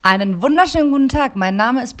Einen wunderschönen guten Tag. Mein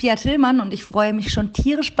Name ist Pia Tillmann und ich freue mich schon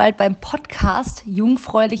tierisch bald beim Podcast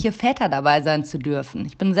Jungfräuliche Väter dabei sein zu dürfen.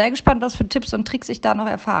 Ich bin sehr gespannt, was für Tipps und Tricks ich da noch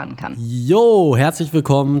erfahren kann. Jo, herzlich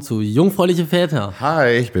willkommen zu Jungfräuliche Väter.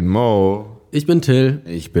 Hi, ich bin Mo. Ich bin Till.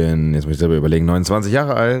 Ich bin, jetzt muss ich selber überlegen, 29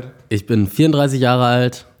 Jahre alt. Ich bin 34 Jahre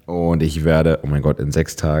alt. Und ich werde, oh mein Gott, in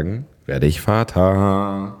 6 Tagen werde ich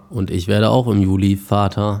Vater. Und ich werde auch im Juli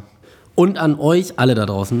Vater. Und an euch alle da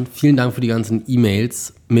draußen, vielen Dank für die ganzen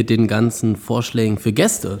E-Mails mit den ganzen Vorschlägen für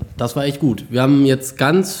Gäste. Das war echt gut. Wir haben jetzt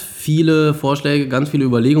ganz viele Vorschläge, ganz viele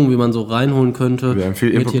Überlegungen, wie man so reinholen könnte. Wir haben viel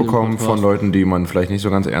Input bekommen von Leuten, die man vielleicht nicht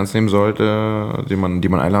so ganz ernst nehmen sollte, die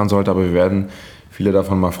man einladen sollte. Aber wir werden viele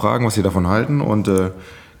davon mal fragen, was sie davon halten. Und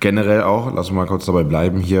generell auch, lass uns mal kurz dabei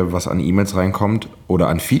bleiben, hier was an E-Mails reinkommt oder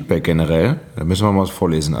an Feedback generell. Da müssen wir mal was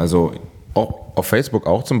vorlesen. Also auf Facebook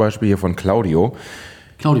auch zum Beispiel hier von Claudio.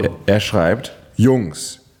 Er schreibt,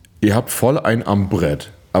 Jungs, ihr habt voll ein am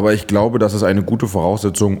Brett, aber ich glaube, das ist eine gute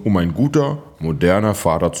Voraussetzung, um ein guter, moderner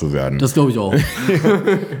Vater zu werden. Das glaube ich auch.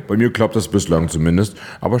 Bei mir klappt das bislang zumindest,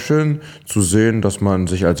 aber schön zu sehen, dass man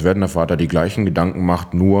sich als werdender Vater die gleichen Gedanken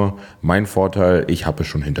macht, nur mein Vorteil, ich habe es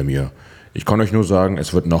schon hinter mir. Ich kann euch nur sagen,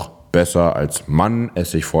 es wird noch besser, als man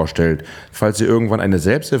es sich vorstellt. Falls ihr irgendwann eine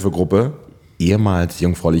Selbsthilfegruppe, ehemals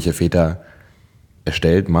Jungfräuliche Väter,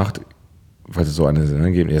 erstellt, macht, falls es so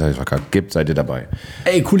eine gibt, seid ihr dabei.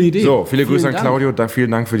 Ey, coole Idee. So, viele Grüße an Claudio,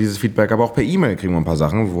 vielen Dank für dieses Feedback, aber auch per E-Mail kriegen wir ein paar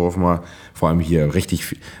Sachen, worauf wir vor allem hier richtig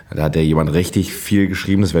viel, da hat ja jemand richtig viel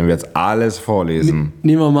geschrieben, das werden wir jetzt alles vorlesen.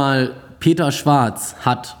 Nehmen wir mal, Peter Schwarz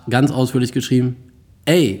hat ganz ausführlich geschrieben,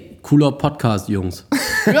 ey, cooler Podcast, Jungs.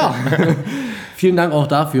 Ja, vielen Dank auch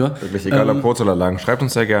dafür. Wirklich, egal ob kurz oder lang, schreibt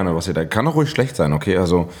uns sehr gerne, was ihr da, kann auch ruhig schlecht sein, okay,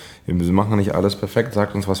 also wir machen nicht alles perfekt,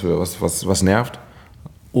 sagt uns, was nervt.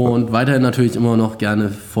 Und weiterhin natürlich immer noch gerne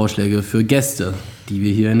Vorschläge für Gäste, die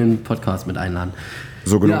wir hier in den Podcast mit einladen.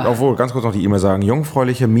 So genug. Ja. Obwohl, ganz kurz noch die E-Mail sagen.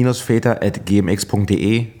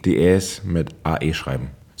 jungfräuliche-väter@gmx.de. Die Äs mit AE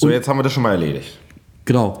schreiben. So, und jetzt haben wir das schon mal erledigt.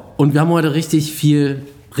 Genau. Und wir haben heute richtig viel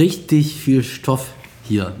Stoff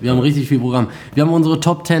hier. Wir haben richtig viel Programm. Wir haben unsere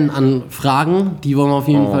Top 10 an Fragen, die wollen wir auf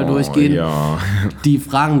jeden Fall durchgehen. Ja. Die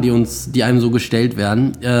Fragen, die einem so gestellt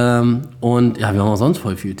werden. Und ja, wir haben auch sonst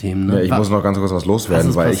voll viele Themen. Ne? Ja, ich muss noch ganz kurz was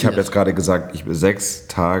loswerden, weil ich habe jetzt gerade gesagt, in 6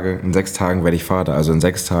 Tagen werde ich Vater. Also in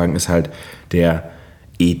 6 Tagen ist halt der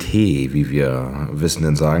ET, wie wir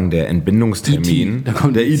Wissenden sagen, der Entbindungstermin. Da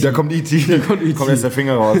kommt ET. Da kommt jetzt der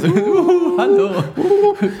Finger raus. Hallo.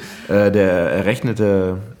 Der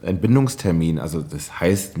errechnete Entbindungstermin, also das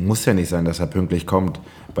heißt, muss ja nicht sein, dass er pünktlich kommt.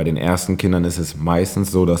 Bei den ersten Kindern ist es meistens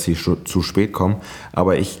so, dass sie zu spät kommen.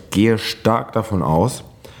 Aber ich gehe stark davon aus,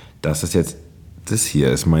 dass es jetzt, das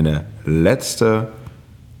hier ist meine letzte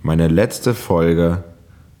Folge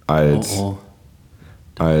als,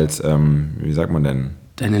 wie sagt man denn?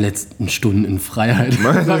 Deine letzten Stunden in Freiheit.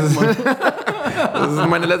 Das ist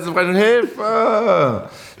meine letzte Freiheit. Hilfe!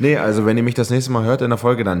 Nee, also wenn ihr mich das nächste Mal hört in der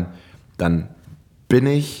Folge, dann bin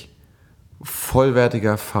ich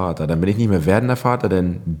vollwertiger Vater. Dann bin ich nicht mehr werdender Vater,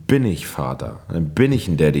 dann bin ich Vater. Dann bin ich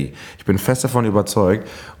ein Daddy. Ich bin fest davon überzeugt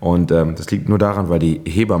und das liegt nur daran, weil die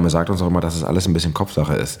Hebamme sagt uns auch immer, dass es alles ein bisschen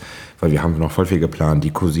Kopfsache ist. Weil wir haben noch voll viel geplant. Die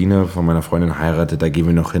Cousine von meiner Freundin heiratet, da gehen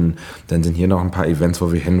wir noch hin. Dann sind hier noch ein paar Events,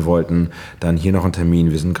 wo wir hin wollten. Dann hier noch ein Termin.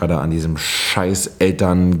 Wir sind gerade an diesem scheiß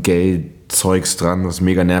Elterngeld-Zeugs dran, was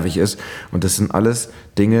mega nervig ist. Und das sind alles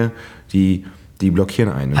Dinge, die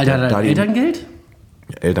blockieren einen. Alter, Elterngeld?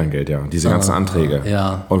 Elterngeld, ja. Diese ganzen Anträge.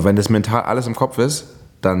 Ja. Und wenn das mental alles im Kopf ist,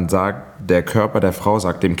 dann sagt der Körper der Frau,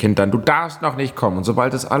 sagt dem Kind dann, du darfst noch nicht kommen. Und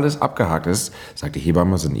sobald das alles abgehakt ist, sagt die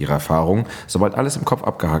Hebamme, so in ihrer Erfahrung, sobald alles im Kopf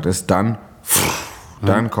abgehakt ist, dann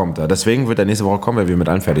kommt er. Deswegen wird er nächste Woche kommen, weil wir mit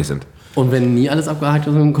allen fertig sind. Und wenn nie alles abgehakt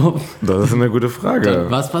ist im Kopf? Das ist eine gute Frage.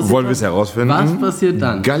 Dann, was passiert Wollen wir es herausfinden? Was passiert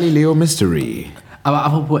dann? Galileo Mystery. Aber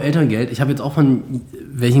apropos Elterngeld, ich habe jetzt auch von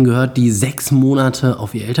welchen gehört, die 6 Monate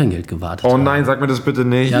auf ihr Elterngeld gewartet haben. Oh nein, sag mir das bitte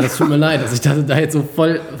nicht. Ja, das tut mir leid, dass ich da jetzt so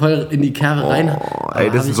voll in die Kerbe rein...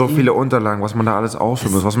 Ey, das sind so viele Unterlagen, was man da alles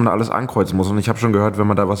ausfüllen muss, was man da alles ankreuzen muss. Und ich habe schon gehört, wenn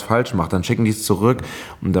man da was falsch macht, dann schicken die es zurück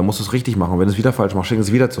und dann musst du es richtig machen. Und wenn du es wieder falsch machst, schicken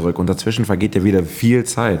sie es wieder zurück. Und dazwischen vergeht ja wieder viel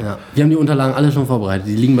Zeit. Ja. Wir haben die Unterlagen alle schon vorbereitet.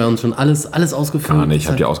 Die liegen bei uns schon alles ausgefüllt. Gar nicht.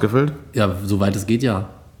 Habt ihr ausgefüllt? Ja, soweit es geht, ja.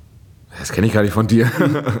 Das kenne ich gar nicht von dir.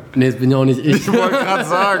 Nee, das bin ja auch nicht ich. Ich wollte gerade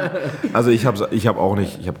sagen. Also ich habe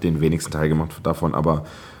den wenigsten Teil gemacht davon, aber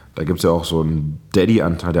da gibt es ja auch so einen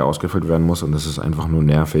Daddy-Anteil, der ausgefüllt werden muss und das ist einfach nur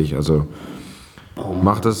nervig. Also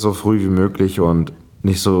macht es so früh wie möglich und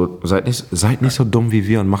seid nicht so dumm wie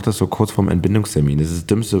wir und macht das so kurz vorm Entbindungstermin. Das ist das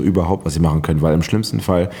Dümmste überhaupt, was ihr machen könnt, weil im schlimmsten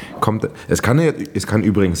Fall es kann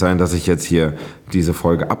übrigens sein, dass ich jetzt hier diese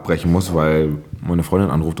Folge abbrechen muss, weil meine Freundin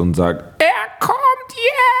anruft und sagt, er kommt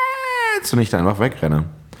jetzt! du nicht einfach wegrenne.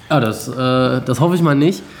 Ja, das hoffe ich mal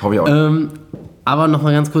nicht. Hoffe ich auch. Aber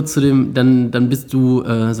nochmal ganz kurz zu dem, dann bist du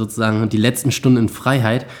sozusagen die letzten Stunden in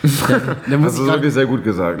Freiheit. Da Das ist wirklich sehr gut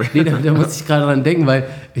gesagt. Nee, da muss ich gerade dran denken, weil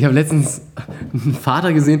ich habe letztens einen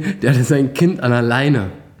Vater gesehen, der hatte sein Kind an der Leine.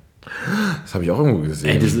 Das habe ich auch irgendwo gesehen.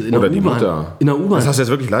 Ey, das ist in Oder der die U-Bahn. Mutter. In der U-Bahn. Das hast du jetzt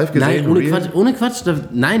wirklich live gesehen? Nein, ohne Quatsch.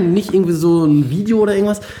 Nein, nicht irgendwie so ein Video oder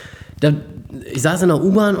irgendwas. Ich saß in der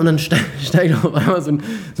U-Bahn und dann steigt auf einmal so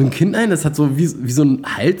ein Kind ein, das hat so wie so ein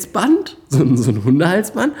Halsband, so ein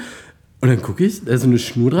Hundehalsband. Und dann gucke ich, da ist so eine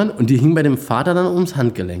Schnur dran und die hing bei dem Vater dann ums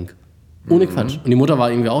Handgelenk. Ohne Quatsch. Und die Mutter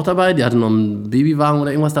war irgendwie auch dabei, die hatte noch einen Babywagen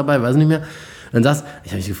oder irgendwas dabei, weiß nicht mehr. Und dann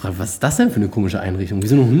ich habe mich gefragt, was ist das denn für eine komische Einrichtung? Wie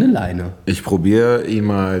so eine Hundeleine. Ich probiere ihn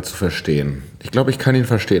mal zu verstehen. Ich glaube, ich kann ihn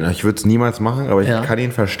verstehen. Ich würde es niemals machen, aber ich kann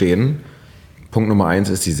ihn verstehen. Punkt Nummer 1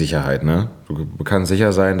 ist die Sicherheit. Ne? Du kannst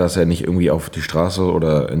sicher sein, dass er nicht irgendwie auf die Straße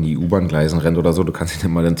oder in die U-Bahn-Gleisen rennt oder so. Du kannst ihn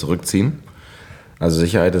immer dann zurückziehen. Also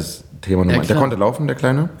Sicherheit ist Thema Nummer 1. Der konnte laufen, der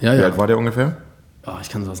Kleine? Ja, Wie alt war der ungefähr? Oh, ich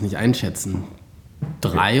kann sowas nicht einschätzen.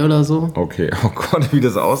 3 oder so. Okay, oh Gott, wie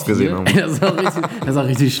das ausgesehen hat. Das sah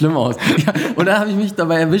richtig schlimm aus. Ja, und dann habe ich mich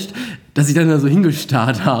dabei erwischt, dass ich dann da so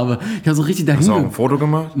hingestarrt habe. Ich habe so richtig dahin... Hast du auch ein Foto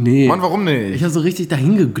gemacht? Nee. Mann, warum nicht? Ich habe so richtig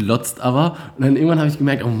dahin geglotzt, aber... Und dann irgendwann habe ich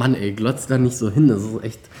gemerkt, oh Mann, ey, glotzt da nicht so hin. Das ist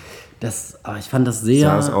echt... Aber ich fand das sehr...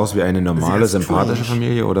 Sah es aus wie eine normale, sympathische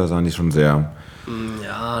Familie oder sahen die schon sehr...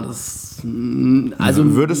 Ja,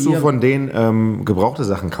 also würdest du von denen gebrauchte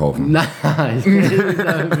Sachen kaufen? Nein, ich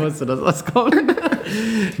wusste, dass was kommt.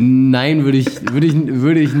 Nein, würde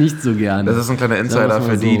ich nicht so gerne. Das ist ein kleiner Insider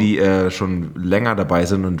für die schon länger dabei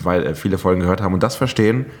sind und weil viele Folgen gehört haben und das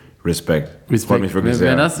verstehen. Respekt. Freut mich wirklich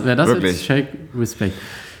sehr. Wer das wirklich. jetzt checkt, Respekt.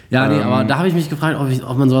 Ja, nee, aber da habe ich mich gefragt,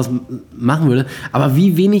 ob man sowas machen würde. Aber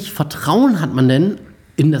wie wenig Vertrauen hat man denn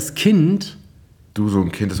in das Kind? Du, so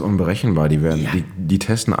ein Kind ist unberechenbar. Die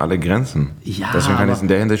testen alle Grenzen. Ja, deswegen kann ich es in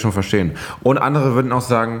der Hinsicht schon verstehen. Und andere würden auch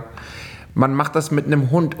sagen, man macht das mit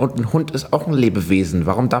einem Hund und ein Hund ist auch ein Lebewesen.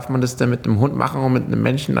 Warum darf man das denn mit einem Hund machen und mit einem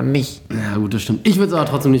Menschen dann nicht? Ja gut, das stimmt. Ich würde es aber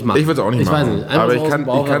trotzdem nicht machen. Ich würde es auch nicht machen. Ich weiß nicht. Aber ich kann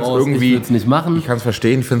es irgendwie... Ich würde es nicht machen. Ich kann es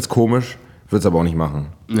verstehen, finde es komisch, würde es aber auch nicht machen.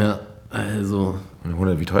 Ja, also...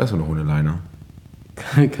 Wie teuer ist so eine Hundeleine?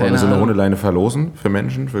 Keine Wollen wir so eine Ahnung. Hundeleine verlosen für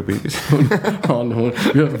Menschen, für Babys? Das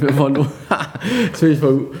finde ich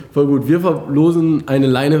voll gut. Wir verlosen eine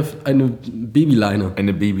Babyleine.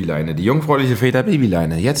 Eine Babyleine. Die Jungfräuliche Väter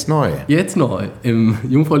Babyleine. Jetzt neu. Jetzt neu im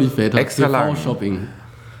Jungfräuliche Väter Extra lang. TV-Shopping.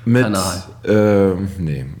 Mit, Kanal.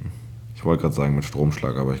 Nee. Ich wollte gerade sagen mit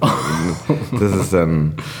Stromschlag, aber ich glaube, das ist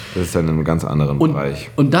dann in einem ganz anderen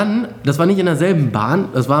Bereich. Und dann, das war nicht in derselben Bahn,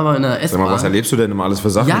 das war aber in der S-Bahn. Sag mal, was erlebst du denn immer alles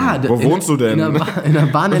für Sachen? Ja, wo wohnst du denn? In der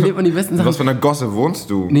Bahn erlebt man die besten Sachen. Was für eine Gosse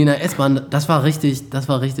wohnst du? Nee, in der S-Bahn, das war richtig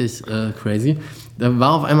crazy. Da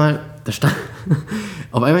war auf einmal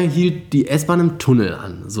hielt die S-Bahn im Tunnel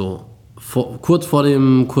an, so kurz vor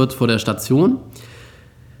der Station.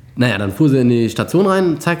 Naja, dann fuhr sie in die Station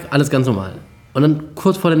rein, zack, alles ganz normal. Und dann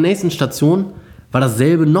kurz vor der nächsten Station war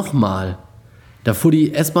dasselbe nochmal. Da fuhr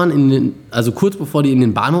die S-Bahn also kurz bevor die in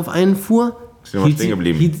den Bahnhof einfuhr, hielt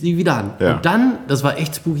sie wieder an. Ja. Und dann, das war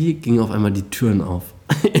echt spooky, gingen auf einmal die Türen auf.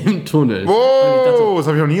 Im Tunnel. Wow, das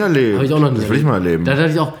habe ich noch nie erlebt. Hab ich auch noch nie das will ich mal erleben. Da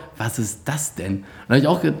dachte ich auch, was ist das denn?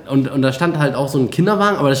 Und da stand halt auch so ein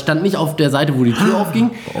Kinderwagen, aber das stand nicht auf der Seite, wo die Tür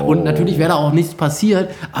aufging. Und natürlich wäre da auch nichts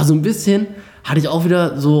passiert. Aber so ein bisschen dachte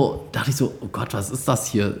ich so, oh Gott, was ist das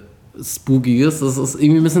hier? Spookiges, das ist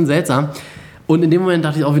irgendwie ein bisschen seltsam. Und in dem Moment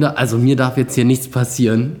dachte ich auch wieder, also mir darf jetzt hier nichts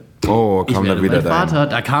passieren. Oh, kam da wieder dein Vater,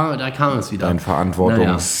 da kam es wieder. Dein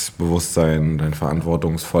Verantwortungsbewusstsein, dein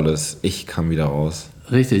verantwortungsvolles Ich kam wieder raus.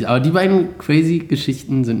 Richtig, aber die beiden crazy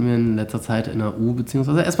Geschichten sind mir in letzter Zeit in der U-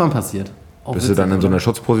 bzw. S-Bahn passiert. Auch bist du dann in so eine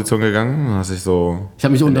Schutzposition gegangen? Hast dich so ich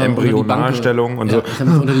habe mich unter Embryonalstellung und so. Ich habe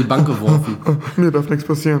mich unter die Bank geworfen. Mir darf nichts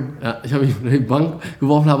passieren. Ja, ich habe mich unter die Bank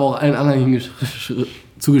geworfen, habe auch allen anderen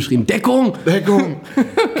zugeschrien, Deckung!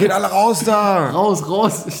 Geht alle raus da! Raus!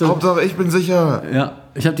 Hauptsache ich bin sicher. Ja,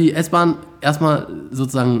 ich habe die S-Bahn erstmal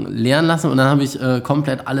sozusagen leeren lassen und dann habe ich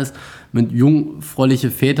komplett alles mit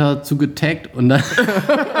Jungfräuliche Väter zugetaggt und dann,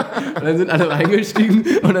 und dann sind alle eingestiegen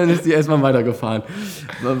und dann ist die S-Bahn weitergefahren.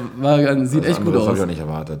 Sieht echt gut aus. Das habe ich auch nicht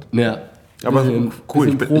erwartet. Ja. Aber cool,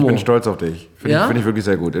 ich bin stolz auf dich. Finde ich wirklich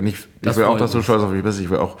sehr gut. Und ich will auch, dass du stolz auf mich bist.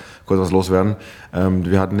 Ich will auch kurz was loswerden.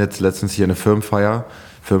 Wir hatten jetzt letztens hier eine Firmenfeier,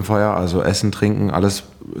 also Essen, Trinken, alles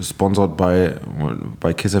sponsored bei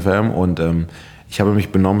KISS FM und ich habe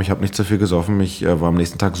mich benommen, ich habe nicht zu viel gesoffen, ich war am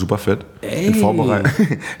nächsten Tag super fit. In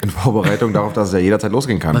Vorbereitung darauf, dass es ja jederzeit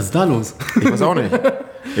losgehen kann. Was ist da los? Ich weiß auch nicht.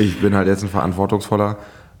 Ich bin halt jetzt ein verantwortungsvoller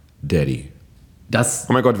Daddy.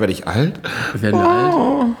 Oh mein Gott, werde ich alt? Werden wir alt?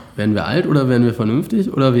 Werden wir alt oder werden wir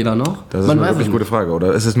vernünftig oder weder noch? Das ist eine wirklich gute Frage.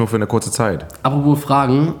 Oder ist es nur für eine kurze Zeit? Apropos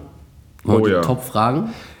Fragen. Top-Fragen.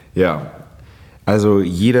 Ja. Also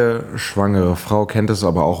jede schwangere Frau kennt es,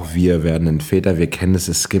 aber auch wir werdenden Väter, wir kennen es.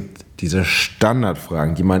 Es gibt diese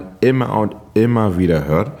Standardfragen, die man immer und immer wieder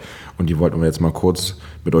hört. Und die wollten wir jetzt mal kurz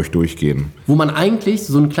mit euch durchgehen. Wo man eigentlich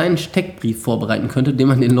so einen kleinen Steckbrief vorbereiten könnte, den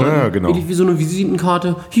man den Leuten wirklich wie so eine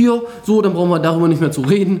Visitenkarte, hier, so, dann brauchen wir darüber nicht mehr zu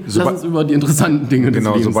reden. Lass uns über die interessanten Dinge des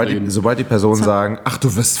Lebens reden. Sobald die Personen sagen, ach,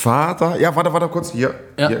 du wirst Vater? Ja, warte kurz, hier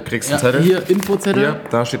kriegst du einen Zettel. Hier, Infozettel. Hier,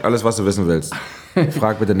 da steht alles, was du wissen willst.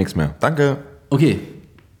 Frag bitte nichts mehr. Danke. Okay,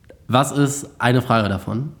 was ist, eine Frage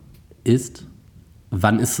davon, ist,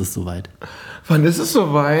 wann ist es soweit? Wann ist es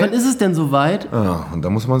soweit? Wann ist es denn soweit? Und da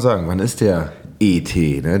muss man sagen, wann ist der ET,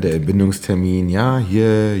 ne? Der Entbindungstermin? Ja,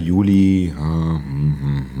 hier, Juli.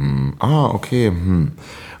 Okay.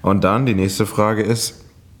 Und dann die nächste Frage ist,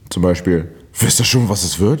 zum Beispiel, wisst ihr schon, was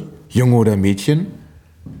es wird? Junge oder Mädchen?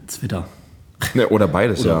 Zwitter. Ne, oder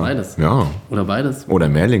beides, Oder beides. Ja. Oder beides. Oder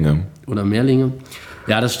Mehrlinge.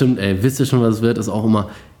 Ja, das stimmt, ey. Wisst ihr schon, was es wird, ist auch immer...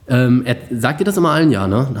 sagt ihr das immer allen, ja,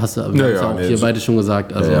 ne? Hast du auch hier beide schon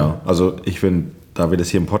gesagt. Also, also ich finde, da wir das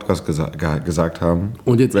hier im Podcast gesagt haben,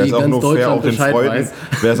 und jetzt wäre es auch nur fair, auch den Bescheid Freunden,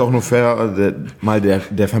 wäre es auch nur fair, mal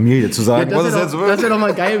der Familie zu sagen, was es jetzt wird. Das wäre doch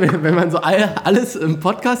mal geil, wenn man so alles im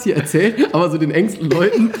Podcast hier erzählt, aber so den engsten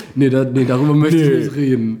Leuten, darüber möchte ich nicht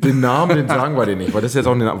reden. Den Namen, den sagen wir dir nicht, weil das ist jetzt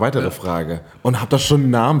auch eine weitere Frage. Und habt ihr schon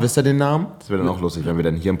einen Namen? Wisst ihr den Namen? Das wäre dann auch lustig, wenn wir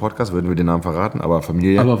dann hier im Podcast, würden wir den Namen verraten, aber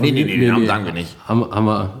Familie... den Namen sagen wir nicht. Haben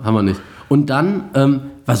wir nicht. Und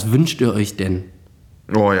dann, was wünscht ihr euch denn?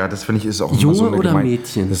 Oh ja, das finde ich ist auch Junge so eine oder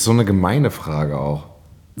Mädchen? Das ist so eine gemeine Frage auch.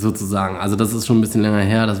 Sozusagen. Also das ist schon ein bisschen länger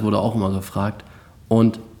her, das wurde auch immer gefragt.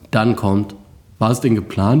 Und dann kommt, war es denn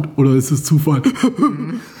geplant oder ist es Zufall?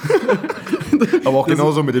 Aber auch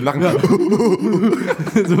genauso mit dem Lachen. Ja.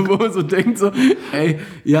 So, wo man so denkt, so, ey,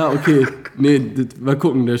 ja, okay, mal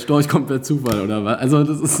gucken, der Storch kommt per Zufall oder was. Also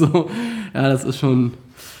das ist so, ja, das ist schon...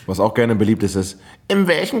 Was auch gerne beliebt ist, in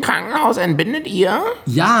welchem Krankenhaus entbindet ihr?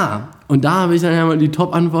 Ja, und da habe ich dann ja mal die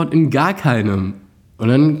Top-Antwort, in gar keinem. Und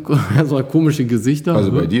dann so komische Gesichter.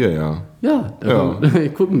 Also bei dir, ja. Ja,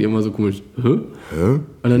 gucken die immer so komisch. Hä? Und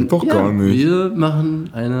dann, doch gar nicht. Wir machen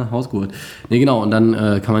eine Hausgeburt. Nee, genau, und dann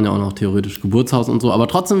kann man ja auch noch theoretisch Geburtshaus und so. Aber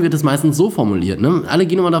trotzdem wird es meistens so formuliert. Ne? Alle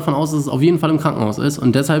gehen immer davon aus, dass es auf jeden Fall im Krankenhaus ist.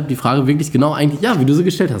 Und deshalb die Frage wirklich genau eigentlich, ja, wie du sie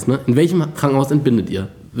gestellt hast. Ne? In welchem Krankenhaus entbindet ihr?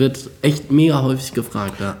 Wird echt mega häufig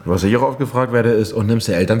gefragt. Ja. Was ich auch oft gefragt werde, ist, und nimmst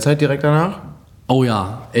du Elternzeit direkt danach? Oh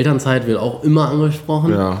ja, Elternzeit wird auch immer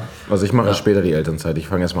angesprochen. Ja, also ich mache erst später die Elternzeit. Ich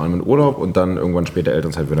fange erstmal an mit Urlaub und dann irgendwann später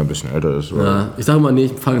Elternzeit, wenn er ein bisschen älter ist. Oder? Ja, ich sage mal,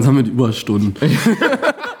 ich fange jetzt an mit Überstunden.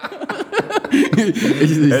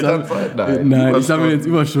 Nein, ich sage mir jetzt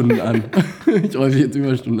Überstunden an. Ich räume jetzt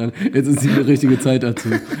Überstunden an. Jetzt ist die richtige Zeit dazu.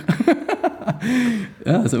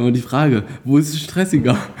 Ja, ist immer die Frage, wo ist es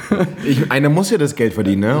stressiger? Einer muss ja das Geld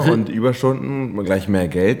verdienen, ne? Und Überstunden gleich mehr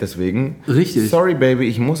Geld, deswegen. Richtig. Sorry, Baby,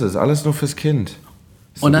 ich muss es. Alles nur fürs Kind.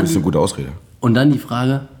 Das ist eine gute Ausrede. Und dann die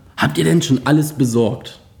Frage, habt ihr denn schon alles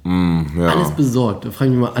besorgt? Ja. Alles besorgt. Da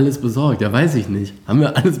frage ich mich mal, alles besorgt? Ja, weiß ich nicht. Haben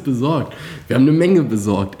wir alles besorgt? Wir haben eine Menge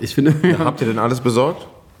besorgt. Ich finde, habt ihr denn alles besorgt?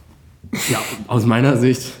 Ja, aus meiner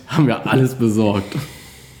Sicht haben wir alles besorgt.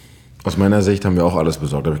 Aus meiner Sicht haben wir auch alles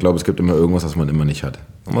besorgt. Aber ich glaube, es gibt immer irgendwas, was man immer nicht hat.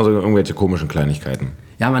 Immer so irgendwelche komischen Kleinigkeiten.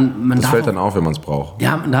 Ja, das fällt dann auf, wenn man es braucht.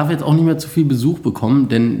 Ja, man darf jetzt auch nicht mehr zu viel Besuch bekommen,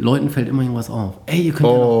 denn Leuten fällt immer irgendwas auf. Ey, ihr könnt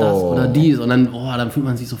ja noch das oder dies. Und dann, dann fühlt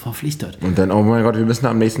man sich so verpflichtet. Und dann, oh mein Gott, wir müssen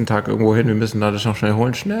am nächsten Tag irgendwo hin. Wir müssen da das noch schnell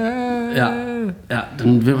holen. Schnell. Ja,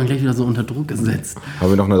 dann wird man gleich wieder so unter Druck gesetzt. Wir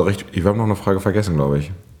haben noch eine Frage vergessen, glaube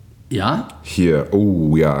ich. Ja? Hier,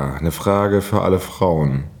 eine Frage für alle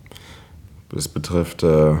Frauen. Das betrifft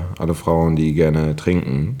alle Frauen, die gerne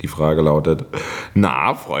trinken. Die Frage lautet,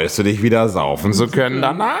 freust du dich wieder saufen zu können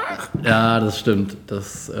danach? Ja, das stimmt.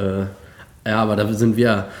 Aber da sind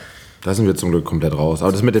wir... Da sind wir zum Glück komplett raus.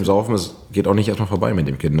 Aber das mit dem Saufen, geht auch nicht erstmal vorbei mit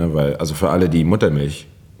dem Kind. Ne? Weil, also für alle, die Muttermilch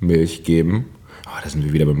geben, da sind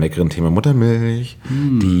wir wieder beim leckeren Thema Muttermilch.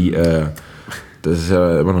 Das ist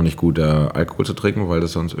ja immer noch nicht gut, Alkohol zu trinken, weil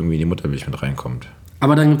das sonst irgendwie in die Muttermilch mit reinkommt.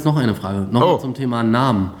 Aber dann gibt es noch eine Frage, zum Thema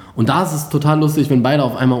Namen. Und da ist es total lustig, wenn beide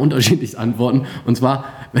auf einmal unterschiedlich antworten. Und zwar,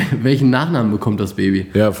 welchen Nachnamen bekommt das Baby?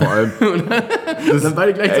 Ja, vor allem. Dann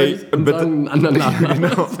beide gleichzeitig sagen einen anderen Nachnamen.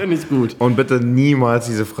 Genau. Das finde ich gut. Und bitte niemals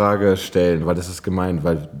diese Frage stellen, weil das ist gemein.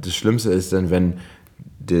 Weil das Schlimmste ist dann, wenn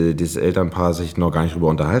dieses Elternpaar sich noch gar nicht drüber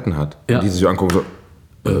unterhalten hat. Ja. Und die sich angucken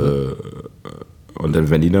so, und dann,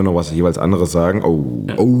 wenn die dann noch was jeweils anderes sagen,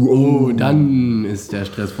 dann ist der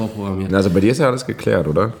Stress vorprogrammiert. Also bei dir ist ja alles geklärt,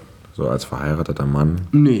 oder? So als verheirateter Mann?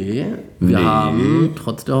 Nee, wir haben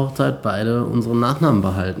trotz der Hochzeit beide unseren Nachnamen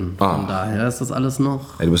behalten. Von daher ist das alles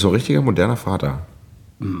noch... Ey, du bist so ein richtiger moderner Vater.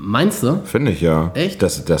 Meinst du? Finde ich, ja. Echt?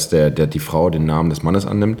 Dass die Frau den Namen des Mannes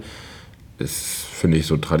annimmt, ist, finde ich,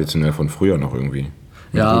 so traditionell von früher noch irgendwie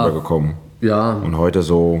rübergekommen. Ja. Und heute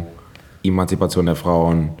so Emanzipation der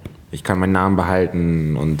Frauen, ich kann meinen Namen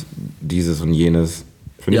behalten und dieses und jenes.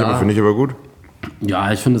 Finde ich aber gut.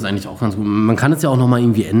 Ja, ich finde es eigentlich auch ganz gut. Man kann es ja auch nochmal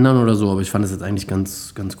irgendwie ändern oder so, aber ich fand es jetzt eigentlich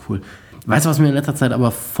ganz, ganz cool. Weißt du, was mir in letzter Zeit aber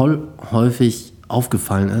voll häufig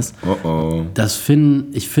aufgefallen ist?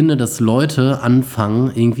 Ich finde, dass Leute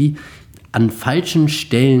anfangen, irgendwie an falschen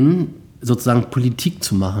Stellen sozusagen Politik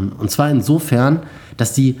zu machen. Und zwar insofern,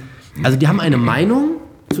 dass die haben eine Meinung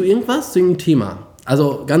zu irgendwas, zu irgendeinem Thema.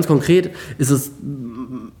 Also ganz konkret ist es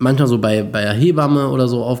manchmal so bei der Hebamme oder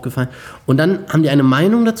so aufgefallen. Und dann haben die eine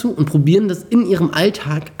Meinung dazu und probieren das in ihrem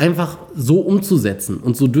Alltag einfach so umzusetzen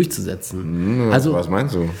und so durchzusetzen. Also, was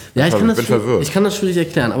meinst du? Ja, ich kann das schwierig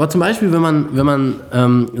erklären. Aber zum Beispiel, wenn man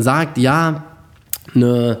sagt, ja,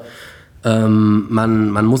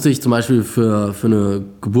 man muss sich zum Beispiel für eine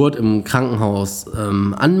Geburt im Krankenhaus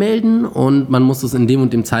anmelden und man muss das in dem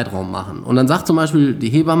und dem Zeitraum machen. Und dann sagt zum Beispiel die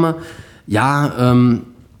Hebamme, ja,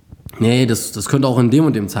 nee, das könnte auch in dem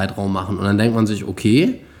und dem Zeitraum machen. Und dann denkt man sich, okay,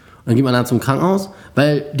 und dann geht man dann zum Krankenhaus,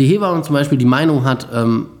 weil die Hebamme zum Beispiel die Meinung hat,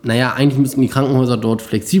 eigentlich müssten die Krankenhäuser dort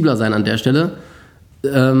flexibler sein an der Stelle,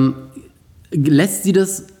 lässt sie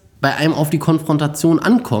das bei einem auf die Konfrontation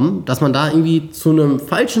ankommen, dass man da irgendwie zu einem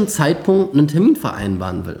falschen Zeitpunkt einen Termin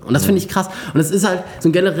vereinbaren will. Und das finde ich krass. Und das ist halt so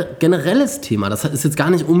ein generelles Thema. Das ist jetzt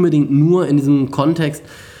gar nicht unbedingt nur in diesem Kontext,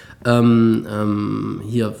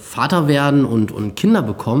 hier Vater werden und Kinder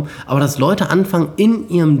bekommen, aber dass Leute anfangen, in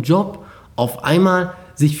ihrem Job auf einmal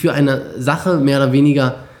sich für eine Sache mehr oder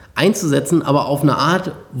weniger einzusetzen, aber auf eine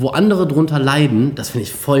Art, wo andere drunter leiden, das finde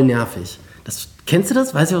ich voll nervig. Kennst du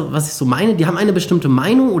das? Weißt du, was ich so meine? Die haben eine bestimmte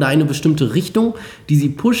Meinung oder eine bestimmte Richtung, die sie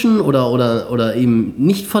pushen oder eben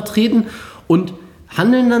nicht vertreten und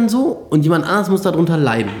handeln dann so und jemand anderes muss darunter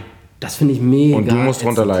leiden. Das finde ich mega. Und du musst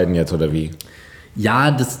drunter leiden jetzt, oder wie?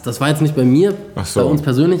 Ja, das war jetzt nicht bei mir, bei uns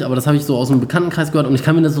persönlich, aber das habe ich so aus dem Bekanntenkreis gehört und ich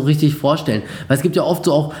kann mir das so richtig vorstellen. Weil es gibt ja oft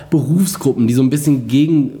so auch Berufsgruppen, die so ein bisschen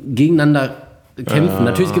gegeneinander kämpfen.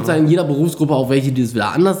 Natürlich gibt es ja in jeder Berufsgruppe auch welche, die das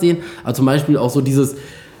wieder anders sehen, aber zum Beispiel auch so dieses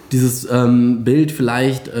Bild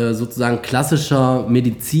vielleicht sozusagen klassischer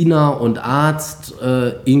Mediziner und Arzt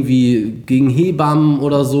irgendwie gegen Hebammen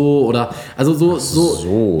oder so oder also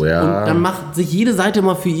so ja. Und dann macht sich jede Seite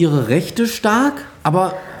immer für ihre Rechte stark,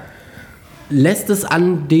 aber lässt es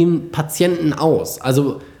an dem Patienten aus.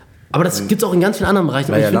 Also, aber das gibt es auch in ganz vielen anderen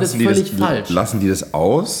Bereichen. Naja, ich finde das völlig falsch. Lassen die das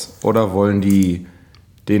aus oder wollen die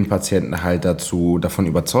den Patienten halt davon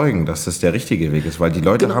überzeugen, dass das der richtige Weg ist? Weil die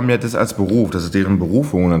Leute haben ja das als Beruf, das ist deren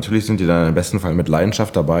Berufung und natürlich sind die dann im besten Fall mit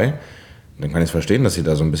Leidenschaft dabei. Und dann kann ich es verstehen, dass sie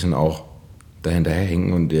da so ein bisschen auch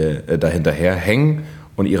dahinterher hängen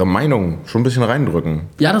und ihre Meinung schon ein bisschen reindrücken.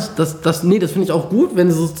 Ja, das finde ich auch gut,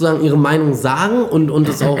 wenn sie sozusagen ihre Meinung sagen und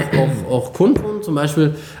das auch kundtun. Zum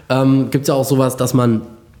Beispiel gibt es ja auch sowas, dass man,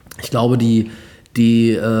 ich glaube, die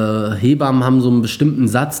Hebammen haben so einen bestimmten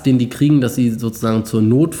Satz, den die kriegen, dass sie sozusagen zur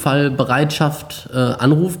Notfallbereitschaft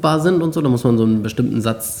anrufbar sind und so. Da muss man so einen bestimmten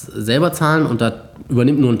Satz selber zahlen und da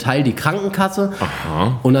übernimmt nur ein Teil die Krankenkasse.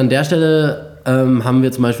 Aha. Und an der Stelle haben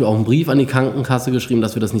wir zum Beispiel auch einen Brief an die Krankenkasse geschrieben,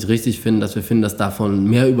 dass wir das nicht richtig finden, dass wir finden, dass davon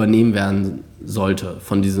mehr übernehmen werden sollte,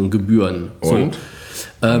 von diesen Gebühren. Und?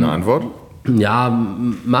 Eine Antwort? Ja,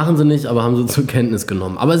 machen sie nicht, aber haben sie zur Kenntnis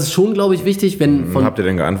genommen. Aber es ist schon, glaube ich, wichtig, wenn... Habt ihr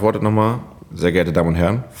denn geantwortet nochmal? Sehr geehrte Damen und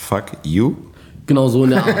Herren, fuck you? Genau so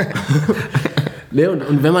in der Art. Nee,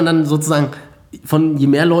 und wenn man dann sozusagen von je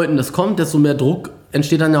mehr Leuten das kommt, desto mehr Druck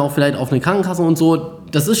entsteht dann ja auch vielleicht auf eine Krankenkasse und so.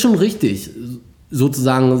 Das ist schon richtig,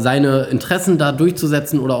 sozusagen seine Interessen da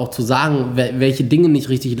durchzusetzen oder auch zu sagen, welche Dinge nicht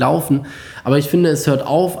richtig laufen. Aber ich finde, es hört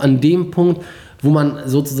auf an dem Punkt, wo man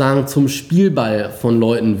sozusagen zum Spielball von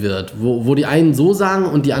Leuten wird. Wo die einen so sagen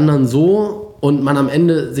und die anderen so und man am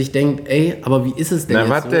Ende sich denkt, ey, aber wie ist es denn jetzt?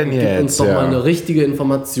 Was denn jetzt? Gib uns doch mal eine richtige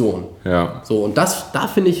Information. Ja. So, und da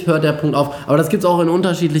finde ich, hört der Punkt auf. Aber das gibt es auch in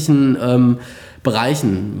unterschiedlichen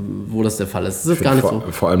Bereichen, wo das der Fall ist. Das ist gar nicht so.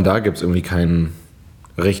 Vor allem da gibt es irgendwie keinen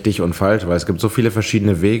richtig und falsch, weil es gibt so viele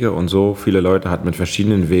verschiedene Wege und so viele Leute hatten mit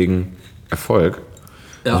verschiedenen Wegen Erfolg.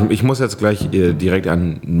 Ja. Ich muss jetzt gleich direkt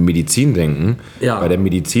an Medizin denken. Ja. Bei der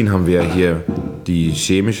Medizin haben wir hier die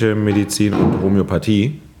chemische Medizin und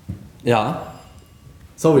Homöopathie. Ja.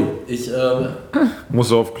 Sorry, ich...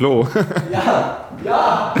 Musst du auf Klo? Ja.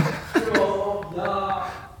 Ja. Ja.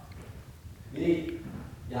 Nee.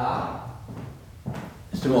 Ja.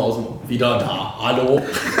 Stimme aus dem... Wieder da. Hallo.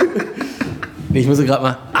 Ich muss gerade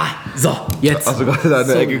mal... So, jetzt. Hast du gerade da in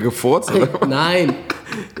der Ecke gefurzt, oder? Nein.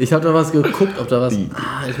 Ich habe da was geguckt, ob da was...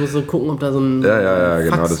 ich muss so gucken, ob da so ein... Ja,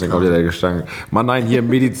 genau, deswegen kommt ja der Gestank. Mann, nein, hier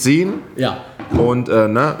Medizin. Ja. Und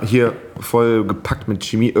hier voll gepackt mit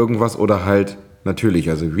Chemie irgendwas oder halt natürlich,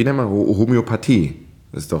 also wie nennt man Homöopathie?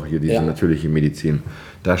 Das ist doch hier diese natürliche Medizin.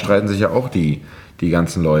 Da streiten sich ja auch die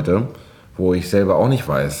ganzen Leute, wo ich selber auch nicht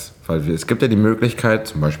weiß. Weil es gibt ja die Möglichkeit,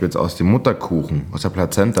 zum Beispiel jetzt aus dem Mutterkuchen, aus der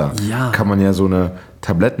Plazenta, kann man ja so eine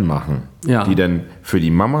Tabletten machen, die dann für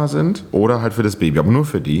die Mama sind oder halt für das Baby, aber nur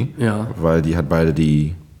für die, weil die hat beide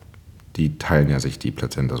die teilen ja sich die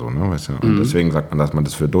Plazenta so, ne, weißt du? Und deswegen sagt man, dass man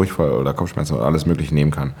das für Durchfall oder Kopfschmerzen oder alles Mögliche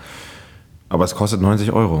nehmen kann. Aber es kostet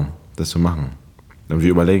 90 €, das zu machen. Dann wir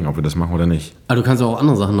überlegen, ob wir das machen oder nicht. Aber du kannst ja auch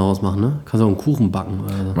andere Sachen daraus machen, ne? Du kannst auch einen Kuchen backen.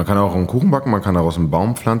 Oder so. Man kann auch einen Kuchen backen, man kann daraus einen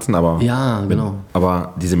Baum pflanzen, aber... Ja, genau.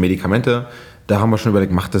 Aber diese Medikamente, da haben wir schon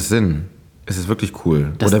überlegt, macht das Sinn? Ist es wirklich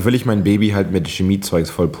cool? Oder will ich mein Baby halt mit Chemiezeugs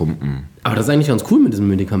voll pumpen? Aber das ist eigentlich ganz cool mit diesen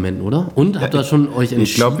Medikamenten, oder? Und habt ihr schon euch entschieden?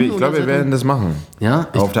 Ich glaube, wir werden das machen. Ja?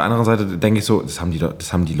 Aber auf der anderen Seite denke ich so, das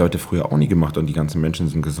haben die Leute früher auch nie gemacht und die ganzen Menschen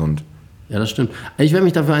sind gesund. Ja, das stimmt. Ich werde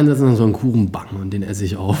mich dafür einsetzen, dass so einen Kuchen backen und den esse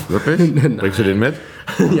ich auf. Wirklich? Bringst du den mit?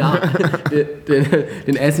 Ja,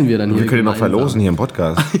 den essen wir dann hier. Wir können den noch verlosen hier im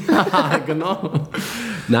Podcast. Ja, genau.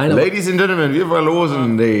 Nein, aber Ladies and Gentlemen, wir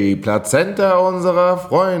verlosen die Plazenta unserer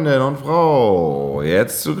Freundin und Frau.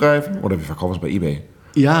 Jetzt zugreifen? Oder wir verkaufen es bei eBay.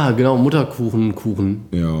 Ja, genau, Mutterkuchen.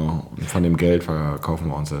 Ja, und von dem Geld verkaufen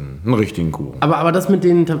wir uns einen richtigen Kuchen. Aber das mit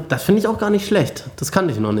den, das finde ich auch gar nicht schlecht. Das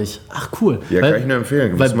kannte ich noch nicht. Ach, cool. Ja, kann ich nur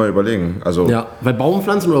empfehlen. Musst mal überlegen. Also, ja, weil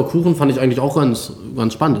Baumpflanzen oder Kuchen fand ich eigentlich auch ganz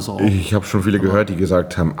spannend. Ist auch. Ich habe schon viele gehört, die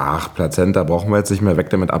gesagt haben, ach, Plazenta brauchen wir jetzt nicht mehr, weg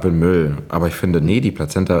damit, ab in Müll. Aber ich finde, nee, die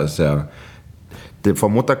Plazenta ist ja...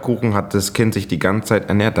 Vom Mutterkuchen hat das Kind sich die ganze Zeit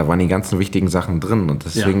ernährt. Da waren die ganzen wichtigen Sachen drin. Und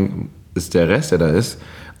deswegen ist der Rest, der da ist,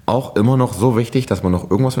 auch immer noch so wichtig, dass man noch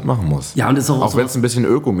irgendwas mitmachen muss. Ja, und ist auch wenn es ein bisschen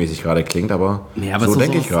ökomäßig gerade klingt, aber so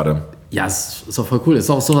denke ich gerade. Ja, es ist doch voll cool. Es ist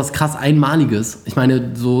auch so was krass Einmaliges. Ich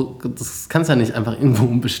meine, so, das kannst du ja nicht einfach irgendwo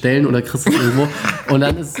bestellen oder kriegst es irgendwo. Und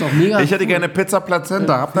dann ist es doch mega. Ich hätte gerne Pizza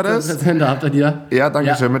Plazenta. Habt ihr das? Plazenta, habt ihr die da? Ja,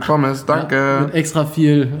 danke schön. Mit Pommes. Danke. Ja, mit extra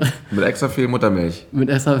viel. Mit extra viel Muttermilch. Mit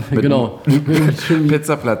extra viel, genau.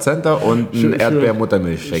 Pizza Plazenta und ein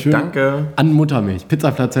Erdbeer-Muttermilchshake. Danke. An Muttermilch.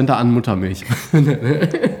 Pizza Plazenta an Muttermilch.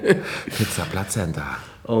 Pizza Plazenta.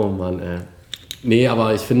 Oh Mann, ey. Nee,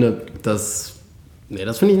 aber ich finde, das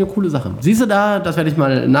finde ich eine coole Sache. Siehst du da, das werde ich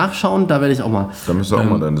mal nachschauen, da werde ich auch mal... Da müsst ihr auch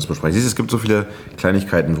mal dann das besprechen. Siehst du, es gibt so viele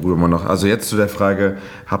Kleinigkeiten, worüber man noch... Also jetzt zu der Frage,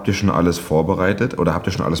 habt ihr schon alles vorbereitet oder habt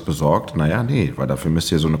ihr schon alles besorgt? Naja, nee, weil dafür müsst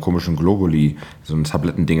ihr so eine komischen Globuli, so eine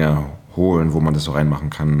Tablettendinger holen, wo man das so reinmachen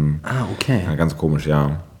kann. Ah, okay. Ja, ganz komisch,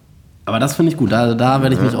 ja. Aber das finde ich gut, da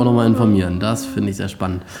werde ich mich auch nochmal informieren. Das finde ich sehr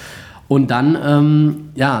spannend. Und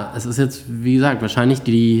dann, es ist jetzt, wie gesagt, wahrscheinlich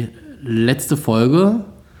die letzte Folge...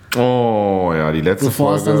 Oh ja, die letzte Bevor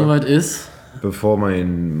Folge. Es dann soweit ist. Bevor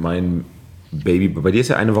mein Baby... Bei dir ist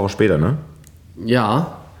ja eine Woche später, ne?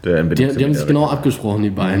 Ja. Die haben sich genau abgesprochen, die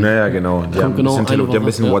beiden. Naja, genau. Die haben genau ein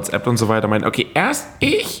bisschen WhatsApp und so weiter. Meinen, okay, erst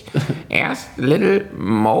ich, erst Little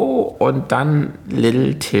Mo und dann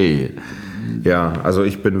Little Till. Ja, also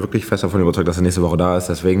ich bin wirklich fest davon überzeugt, dass er nächste Woche da ist.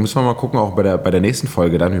 Deswegen müssen wir mal gucken, auch bei der nächsten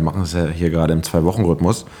Folge dann. Wir machen es ja hier gerade im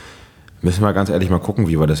 2-Wochen-Rhythmus. Müssen wir ganz ehrlich mal gucken,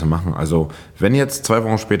 wie wir das machen. Also, wenn jetzt 2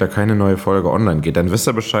 Wochen später keine neue Folge online geht, dann wisst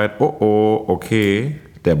ihr Bescheid, okay,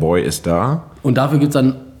 der Boy ist da. Und dafür gibt es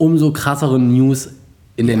dann umso krassere News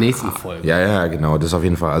in der nächsten Folge. Ja, genau, das auf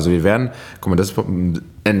jeden Fall. Also wir werden, guck mal, das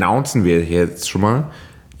announcen wir jetzt schon mal.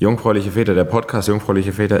 Jungfräuliche Väter, der Podcast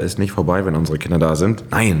Jungfräuliche Väter ist nicht vorbei, wenn unsere Kinder da sind.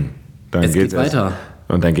 Nein, dann es geht weiter.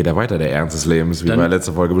 Und dann geht er weiter, der Ernst des Lebens, wie wir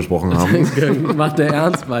letzte Folge besprochen haben. Dann macht der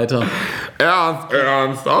Ernst weiter.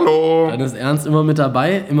 Ernst, hallo. Dann ist Ernst immer mit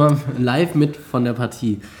dabei, immer live mit von der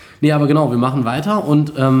Partie. Nee, aber genau, wir machen weiter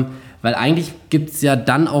und weil eigentlich gibt es ja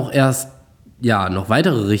dann auch erst noch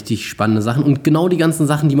weitere richtig spannende Sachen und genau die ganzen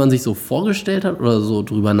Sachen, die man sich so vorgestellt hat oder so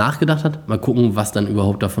drüber nachgedacht hat. Mal gucken, was dann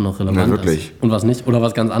überhaupt davon noch relevant ist. Und was nicht. Oder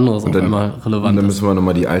was ganz anderes und dann, auf einmal relevant ist. Und dann müssen wir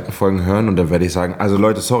nochmal die alten Folgen hören und dann werde ich sagen, also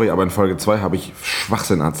Leute, sorry, aber in Folge 2 habe ich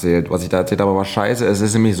Schwachsinn erzählt. Was ich da erzählt habe, war scheiße, es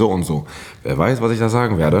ist nämlich so und so. Wer weiß, was ich da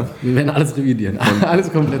sagen werde. Wir werden alles revidieren,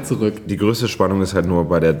 alles komplett zurück. Die größte Spannung ist halt nur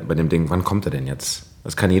bei dem Ding, wann kommt er denn jetzt?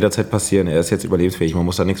 Das kann jederzeit passieren. Er ist jetzt überlebensfähig. Man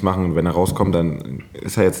muss da nichts machen. Und wenn er rauskommt, dann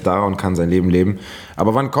ist er jetzt da und kann sein Leben leben.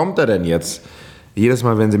 Aber wann kommt er denn jetzt? Jedes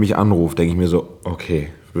Mal, wenn sie mich anruft, denke ich mir so, okay,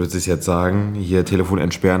 würde sie es jetzt sagen? Hier Telefon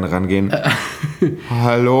entsperren, rangehen.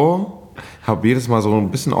 Hallo? Habe jedes Mal so ein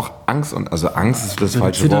bisschen auch Angst. Also Angst ist das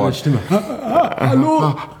falsche Wort. Stimme.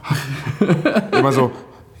 Hallo? Immer so,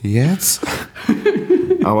 jetzt?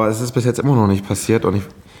 Aber es ist bis jetzt immer noch nicht passiert. Und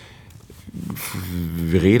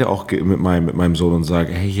rede auch mit meinem Sohn und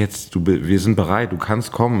sage, hey, wir sind bereit, du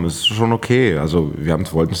kannst kommen, ist schon okay. Also wir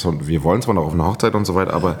wollen zwar noch auf eine Hochzeit und so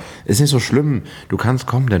weiter, aber ist nicht so schlimm. Du kannst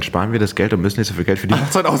kommen, dann sparen wir das Geld und müssen nicht so viel Geld für die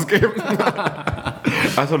Hochzeit ausgeben.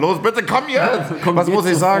 Also los, bitte komm jetzt. Was muss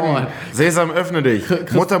ich sagen? Sesam, öffne dich.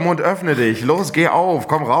 Muttermund, öffne dich. Los, geh auf,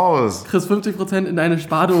 komm raus. Kriegst 50% in deine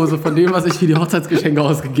Spardose von dem, was ich für die Hochzeitsgeschenke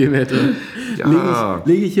ausgegeben hätte. Ja.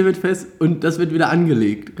 Lege ich hiermit fest und das wird wieder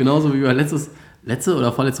angelegt. Genauso wie wir letzte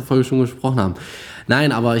oder vorletzte Folge schon gesprochen haben.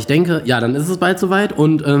 Nein, aber ich denke, ja, dann ist es bald soweit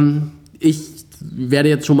und ich werde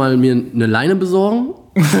jetzt schon mal mir eine Leine besorgen.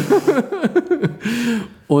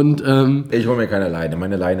 Und ich hole mir keine Leine.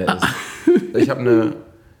 Meine Leine ist... Ich habe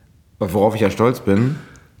worauf ich ja stolz bin,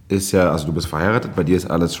 ist ja, also du bist verheiratet, bei dir ist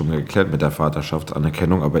alles schon geklärt mit der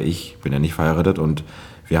Vaterschaftsanerkennung, aber ich bin ja nicht verheiratet und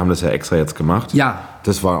wir haben das ja extra jetzt gemacht. Ja.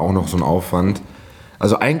 Das war auch noch so ein Aufwand.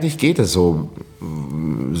 Also eigentlich geht es so.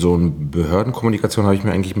 So eine Behördenkommunikation habe ich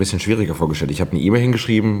mir eigentlich ein bisschen schwieriger vorgestellt. Ich habe eine E-Mail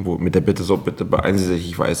hingeschrieben, mit der Bitte, bitte beeilen Sie sich.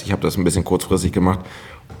 Ich weiß, ich habe das ein bisschen kurzfristig gemacht.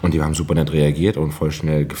 Und die haben super nett reagiert und voll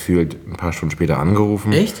schnell gefühlt ein paar Stunden später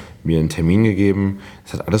angerufen. Echt? Mir einen Termin gegeben.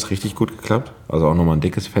 Es hat alles richtig gut geklappt. Also auch nochmal ein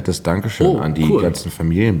dickes, fettes Dankeschön an die ganzen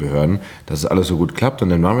Familienbehörden, dass es alles so gut klappt. Und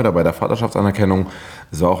dann waren wir da bei der Vaterschaftsanerkennung.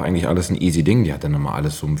 Es war auch eigentlich alles ein easy Ding. Die hat dann nochmal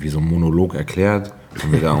alles so wie so ein Monolog erklärt.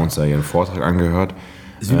 Haben wir uns da ihren Vortrag angehört.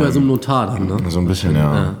 Ist wie bei so einem Notar dann, ne? So ein bisschen,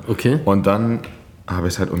 ja. Okay. Und dann habe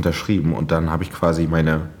ich es halt unterschrieben und dann habe ich quasi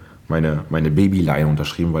meine Babyleine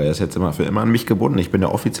unterschrieben, weil er ist jetzt für immer an mich gebunden. Ich bin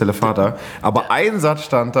der offizielle Vater. Aber ein Satz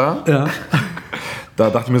stand da. Ja.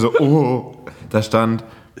 Da dachte ich mir so, da stand,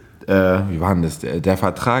 wie war denn das? Der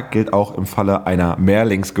Vertrag gilt auch im Falle einer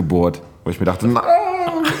Mehrlingsgeburt. Wo ich mir dachte, nein.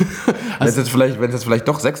 Wenn es jetzt vielleicht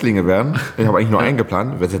doch Sechslinge wären, ich habe eigentlich nur einen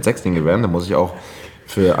geplant, wenn es jetzt Sechslinge wären, dann muss ich auch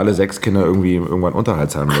für alle 6 Kinder irgendwann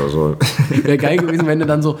Unterhalt zahlen oder so. Wäre geil gewesen, wenn du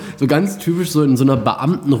dann so ganz typisch so in so einer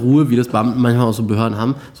Beamtenruhe, wie das Beamten manchmal auch so Behörden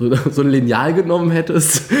haben, so ein Lineal genommen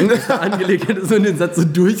hättest, angelegt hättest und den Satz so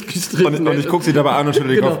durchgestrichen und ich gucke sie dabei an und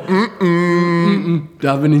schüttle den Kopf.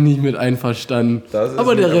 Da bin ich nicht mit einverstanden.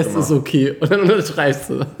 Aber der Rest ist okay. Und dann unterschreibst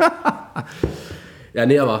du. Ja,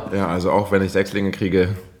 nee, aber... Ja, also auch wenn ich Sechslinge kriege,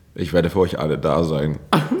 ich werde für euch alle da sein.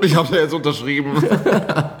 Ich habe ja jetzt unterschrieben.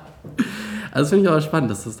 Also das finde ich aber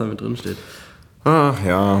spannend, dass das da mit drin steht. Ach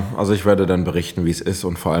ja, also ich werde dann berichten, wie es ist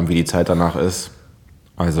und vor allem, wie die Zeit danach ist.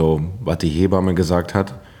 Also, was die Hebamme gesagt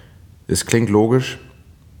hat, es klingt logisch,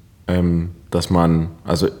 dass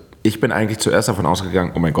also ich bin eigentlich zuerst davon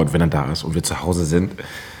ausgegangen, oh mein Gott, wenn er da ist und wir zu Hause sind,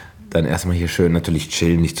 dann erstmal hier schön natürlich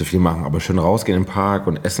chillen, nicht zu viel machen, aber schön rausgehen im Park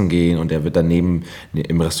und essen gehen und er wird dann im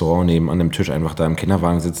Restaurant an dem Tisch einfach da im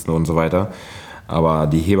Kinderwagen sitzen und so weiter. Aber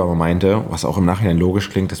die Hebamme meinte, was auch im Nachhinein logisch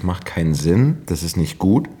klingt, das macht keinen Sinn, das ist nicht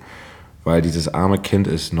gut, weil dieses arme Kind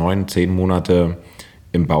ist 9-10 Monate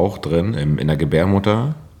im Bauch drin, in der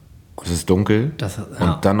Gebärmutter, es ist dunkel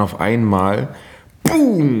und dann auf einmal,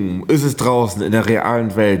 boom, ist es draußen in der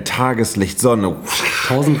realen Welt, Tageslicht, Sonne,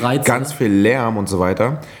 1000 Reize. Ganz viel Lärm und so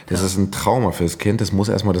weiter. Das ist ein Trauma fürs Kind, das muss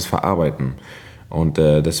erstmal das verarbeiten. Und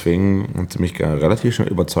deswegen hat sie mich relativ schnell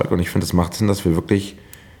überzeugt und ich finde, es macht Sinn, dass wir wirklich...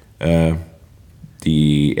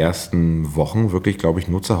 die ersten Wochen wirklich, glaube ich,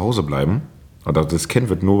 nur zu Hause bleiben. Oder das Kind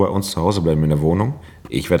wird nur bei uns zu Hause bleiben in der Wohnung.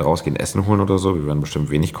 Ich werde rausgehen, Essen holen oder so. Wir werden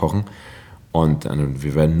bestimmt wenig kochen. Und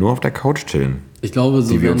wir werden nur auf der Couch chillen. Ich glaube,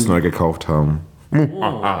 so die wir uns neu gekauft haben.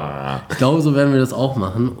 Ich glaube, so werden wir das auch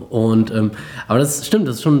machen. Und, aber das stimmt,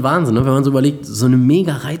 das ist schon ein Wahnsinn, ne? Wenn man so überlegt, so eine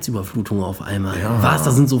mega Reizüberflutung auf einmal. Ja. Da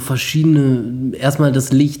sind so verschiedene, erstmal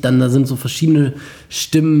das Licht, dann da sind so verschiedene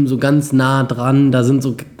Stimmen so ganz nah dran, da sind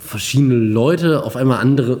so verschiedene Leute, auf einmal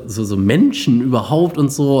andere, so Menschen überhaupt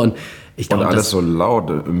und so. Und ich glaube, alles so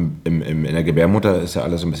laut. In der Gebärmutter ist ja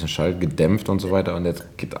alles so ein bisschen schallgedämpft und so weiter. Und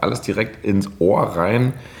jetzt geht alles direkt ins Ohr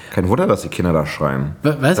rein. Kein Wunder, dass die Kinder da schreien.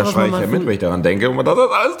 Weißt da schreie ich ja mit, wenn ich daran denke und man das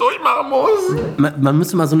alles durchmachen muss. Man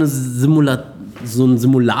müsste mal so einen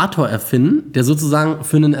Simulator erfinden, der sozusagen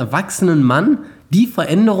für einen erwachsenen Mann die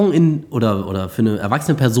Veränderung oder für eine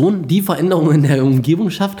erwachsene Person die Veränderung in der Umgebung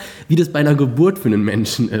schafft, wie das bei einer Geburt für einen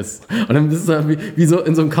Menschen ist. Und dann bist du wie so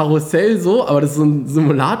in so einem Karussell so, aber das ist so ein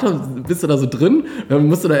Simulator, bist du da so drin, dann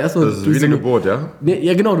musst du da erstmal... Das ist wie eine Geburt, ja?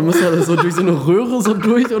 Ja, genau, du musst da so durch so eine Röhre so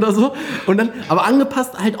durch oder so und dann, aber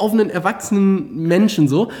angepasst halt auf einen erwachsenen Menschen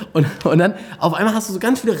so und dann auf einmal hast du so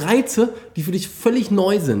ganz viele Reize, die für dich völlig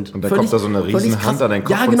neu sind. Und dann kommt da so eine riesen Hand an deinen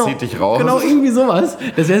Kopf und zieht dich raus. Genau, irgendwie sowas.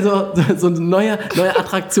 Das wäre so eine neue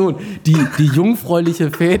Attraktion. Die Jungfräuliche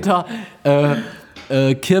Väter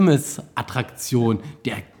Kirmesattraktion.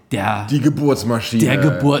 Die Geburtsmaschine. Der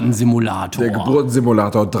Geburtensimulator. Der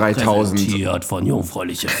Geburtensimulator 3000. Präsentiert von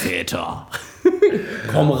Jungfräuliche Väter.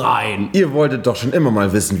 Komm rein. Ihr wolltet doch schon immer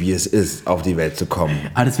mal wissen, wie es ist, auf die Welt zu kommen.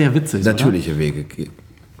 Aber das wäre witzig, Natürliche Wege.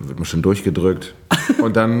 Wird man schon durchgedrückt.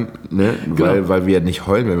 Und dann, ne, weil wir nicht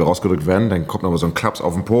heulen, wenn wir rausgedrückt werden, dann kommt noch mal so ein Klaps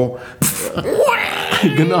auf den Po.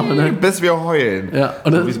 Genau, ne? Bis wir heulen. Ja,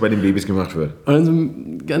 und so wie es bei den Babys gemacht wird. Und dann so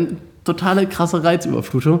eine ganz totale krasse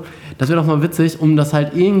Reizüberflutung. Das wäre doch mal witzig, um das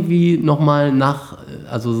halt irgendwie nochmal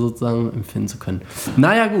also sozusagen empfinden zu können.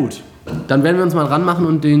 Naja, gut. Dann werden wir uns mal ranmachen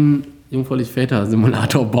und den Jungfräuliche Väter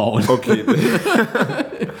Simulator bauen. Okay.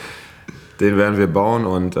 Den werden wir bauen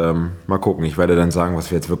und mal gucken. Ich werde dann sagen, was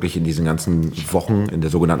wir jetzt wirklich in diesen ganzen Wochen, in der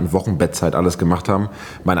sogenannten Wochenbettzeit alles gemacht haben.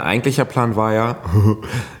 Mein eigentlicher Plan war ja,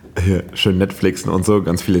 schön Netflixen und so,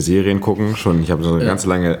 ganz viele Serien gucken. Ich habe so eine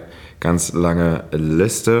ganz lange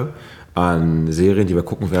Liste an Serien, die wir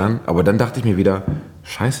gucken werden. Aber dann dachte ich mir wieder,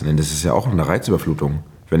 scheiße, denn das ist ja auch eine Reizüberflutung.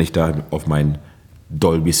 Wenn ich da auf meinen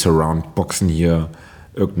Dolby Surround Boxen hier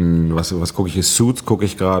was gucke ich hier? Suits gucke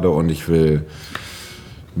ich gerade und ich will...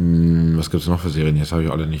 Was gibt es noch für Serien? Jetzt habe ich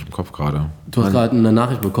alle nicht im Kopf gerade. Du hast gerade eine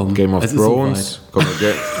Nachricht bekommen. Game of Thrones.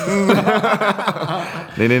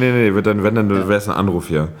 Nee. Wenn dann wäre es ein Anruf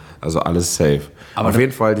hier. Also alles safe. Aber auf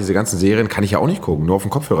jeden Fall, diese ganzen Serien kann ich ja auch nicht gucken. Nur auf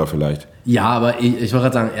dem Kopfhörer vielleicht. Ja, aber ich wollte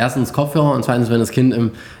gerade sagen, erstens Kopfhörer und zweitens, wenn das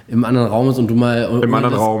Kind im anderen Raum ist und du mal... Im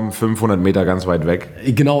anderen Raum 500 Meter ganz weit weg.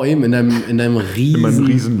 Genau, eben, in deinem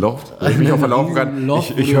riesen Loft, wo ich mich auch verlaufen kann.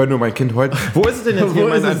 Ich höre nur mein Kind heulen. Wo ist es denn jetzt hier?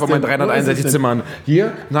 Mein 361 Zimmern.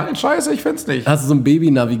 Hier? Nein, scheiße, ich find's nicht. Hast du so einen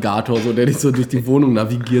Baby-Navigator, so, der dich so durch die Wohnung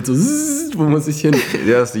navigiert, so, wo muss ich hin?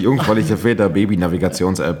 Ja, das ist die Jungfräuliche Väter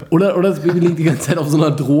Baby-Navigations-App. Oder das Baby liegt die ganze Zeit auf so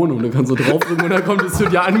einer Drohne und du kannst so draufdrücken und dann kommt es zu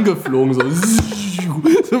dir angeflogen, so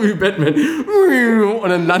wie Batman. Und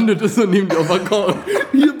dann landet es so neben dir auf der Couch.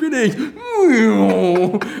 Hier bin ich.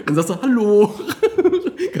 Dann sagst du, hallo.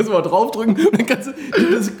 Kannst du mal draufdrücken und dann kannst du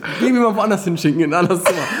das Baby mal woanders hinschicken, in ein anderes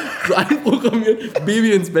Zimmer. So einprogrammiert,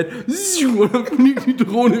 Baby ins Bett. Und dann fliegt die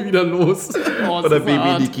Drohne wieder los. Oder Baby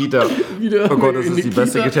in die Kita. Oh Gott, das ist die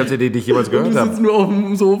beste Geschäftsidee, die ich jemals gehört habe. Du sitzt nur auf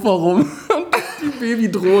dem Sofa rum. Die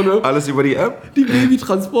Babydrohne. Alles über die App? Die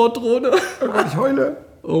Babytransportdrohne. Oh Gott, ich heule.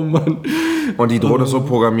 Oh Mann. Und die Drohne ist so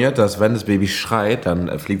programmiert, dass wenn das Baby schreit,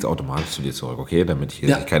 dann fliegt es automatisch zu dir zurück, okay? Damit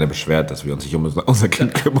hier sich keiner beschwert, dass wir uns nicht um unser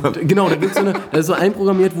Kind kümmern. Genau, da gibt es so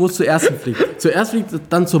einprogrammiert, wo es zuerst fliegt. Zuerst fliegt es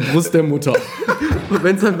dann zur Brust der Mutter. Und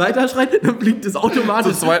wenn es dann weiter schreit, dann fliegt es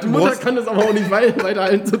automatisch. Die Mutter Brust. Kann das aber auch nicht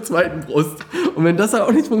weiterhalten zur zweiten Brust. Und wenn das dann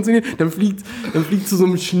auch nicht funktioniert, dann fliegt zu so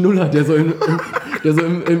einem Schnuller, der so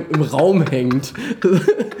im Raum hängt.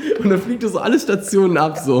 Und dann fliegt es so alle Stationen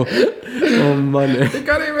ab, so. Oh Mann, ey. Ich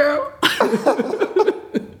kann nicht mehr.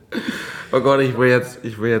 Oh Gott, ich will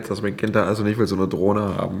jetzt, dass mein Kind da ist und ich will so eine Drohne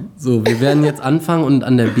haben. So, wir werden jetzt anfangen und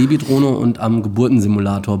an der Babydrohne und am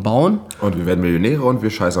Geburtensimulator bauen. Und wir werden Millionäre und wir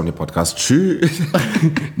scheißen auf den Podcast. Tschüss.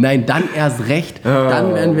 Nein, dann erst recht.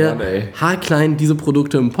 Dann werden wir haarklein diese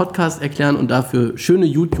Produkte im Podcast erklären und dafür schöne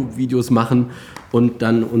YouTube-Videos machen und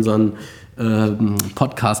dann unseren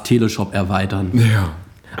Podcast-Teleshop erweitern. Ja.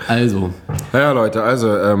 Also. Ja, Leute,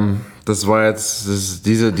 das war jetzt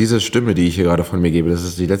diese Stimme, die ich hier gerade von mir gebe. Das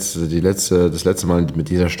ist das letzte Mal mit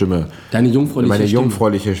dieser Stimme. Meine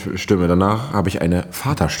jungfräuliche Stimme. Danach habe ich eine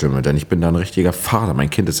Vaterstimme, denn ich bin da ein richtiger Vater. Mein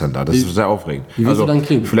Kind ist dann da. Das ist sehr aufregend. Wie willst du dann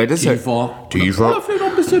klingen? Vielleicht ist tiefer. Oder vielleicht noch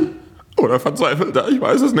ein bisschen. Oder verzweifelter. Ich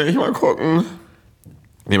weiß es nicht. Mal gucken.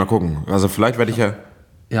 Nee, mal gucken. Also vielleicht werde ich ja.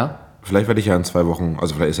 Ja? Vielleicht werde ich ja in 2 Wochen.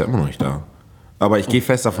 Also vielleicht ist er immer noch nicht da. Aber ich gehe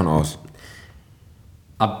fest davon aus.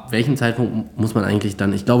 Ab welchem Zeitpunkt muss man eigentlich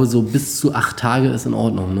dann? Ich glaube, so bis zu 8 Tage ist in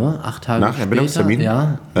Ordnung, ne? 8 Tage nach Entbindungstermin?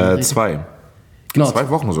 Ja. 2. Genau. 2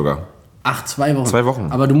 Wochen sogar. Ach, 2 Wochen. 2 Wochen.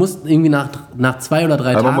 Aber du musst irgendwie nach 2 oder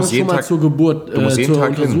 3 Tagen schon mal zur Geburt, zur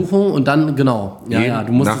Untersuchung und dann, genau. Ja,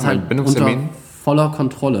 du musst es halt unter voller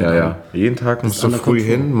Kontrolle. Ja. Jeden Tag musst du früh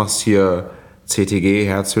hin, machst hier CTG,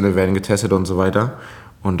 Herztöne werden getestet und so weiter.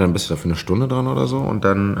 Und dann bist du da für 1 Stunde dran oder so und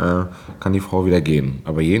dann kann die Frau wieder gehen.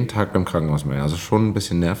 Aber jeden Tag beim Krankenhaus mehr. Also schon ein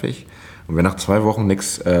bisschen nervig. Und wenn nach 2 Wochen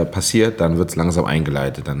nichts passiert, dann wird es langsam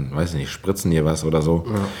eingeleitet. Dann, weiß ich nicht, spritzen ihr was oder so.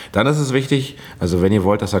 Ja. Dann ist es wichtig, also wenn ihr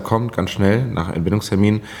wollt, dass er kommt, ganz schnell nach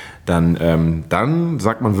Entbindungstermin, dann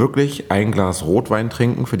sagt man wirklich 1 Glas Rotwein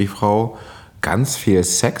trinken für die Frau. Ganz viel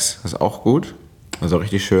Sex, ist auch gut. Also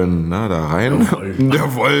richtig schön da rein.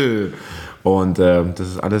 Jawohl. Und das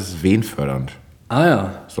ist alles wehenfördernd. Ah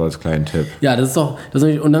ja. So als kleinen Tipp. Ja, das ist doch.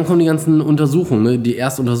 Und dann kommen die ganzen Untersuchungen, ne? Die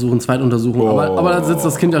Erstuntersuchung, Zweituntersuchung. Aber dann sitzt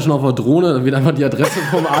das Kind ja schon auf der Drohne, dann wird einfach die Adresse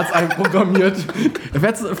vom Arzt einprogrammiert.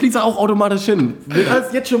 Da fliegt er auch automatisch hin. Wird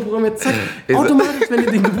alles jetzt schon programmiert. Zack, automatisch, wenn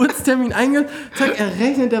ihr den Geburtstermin eingeht, zack,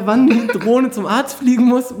 errechnet der, wann die Drohne zum Arzt fliegen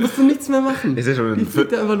muss, musst du nichts mehr machen. Ich sehe schon, die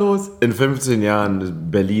fliegt einfach los. In 15 Jahren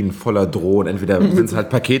Berlin voller Drohnen. Entweder sind es halt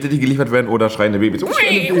Pakete, die geliefert werden, oder schreiende Babys.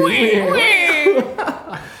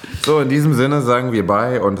 So, in diesem Sinne sagen wir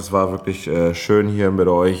bye und es war wirklich schön hier mit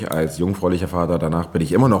euch als jungfräulicher Vater. Danach bin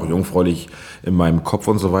ich immer noch jungfräulich in meinem Kopf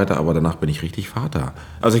und so weiter, aber danach bin ich richtig Vater.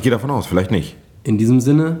 Also ich gehe davon aus, vielleicht nicht. In diesem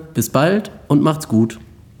Sinne, bis bald und macht's gut.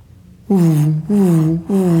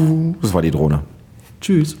 Das war die Drohne.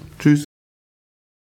 Tschüss. Tschüss.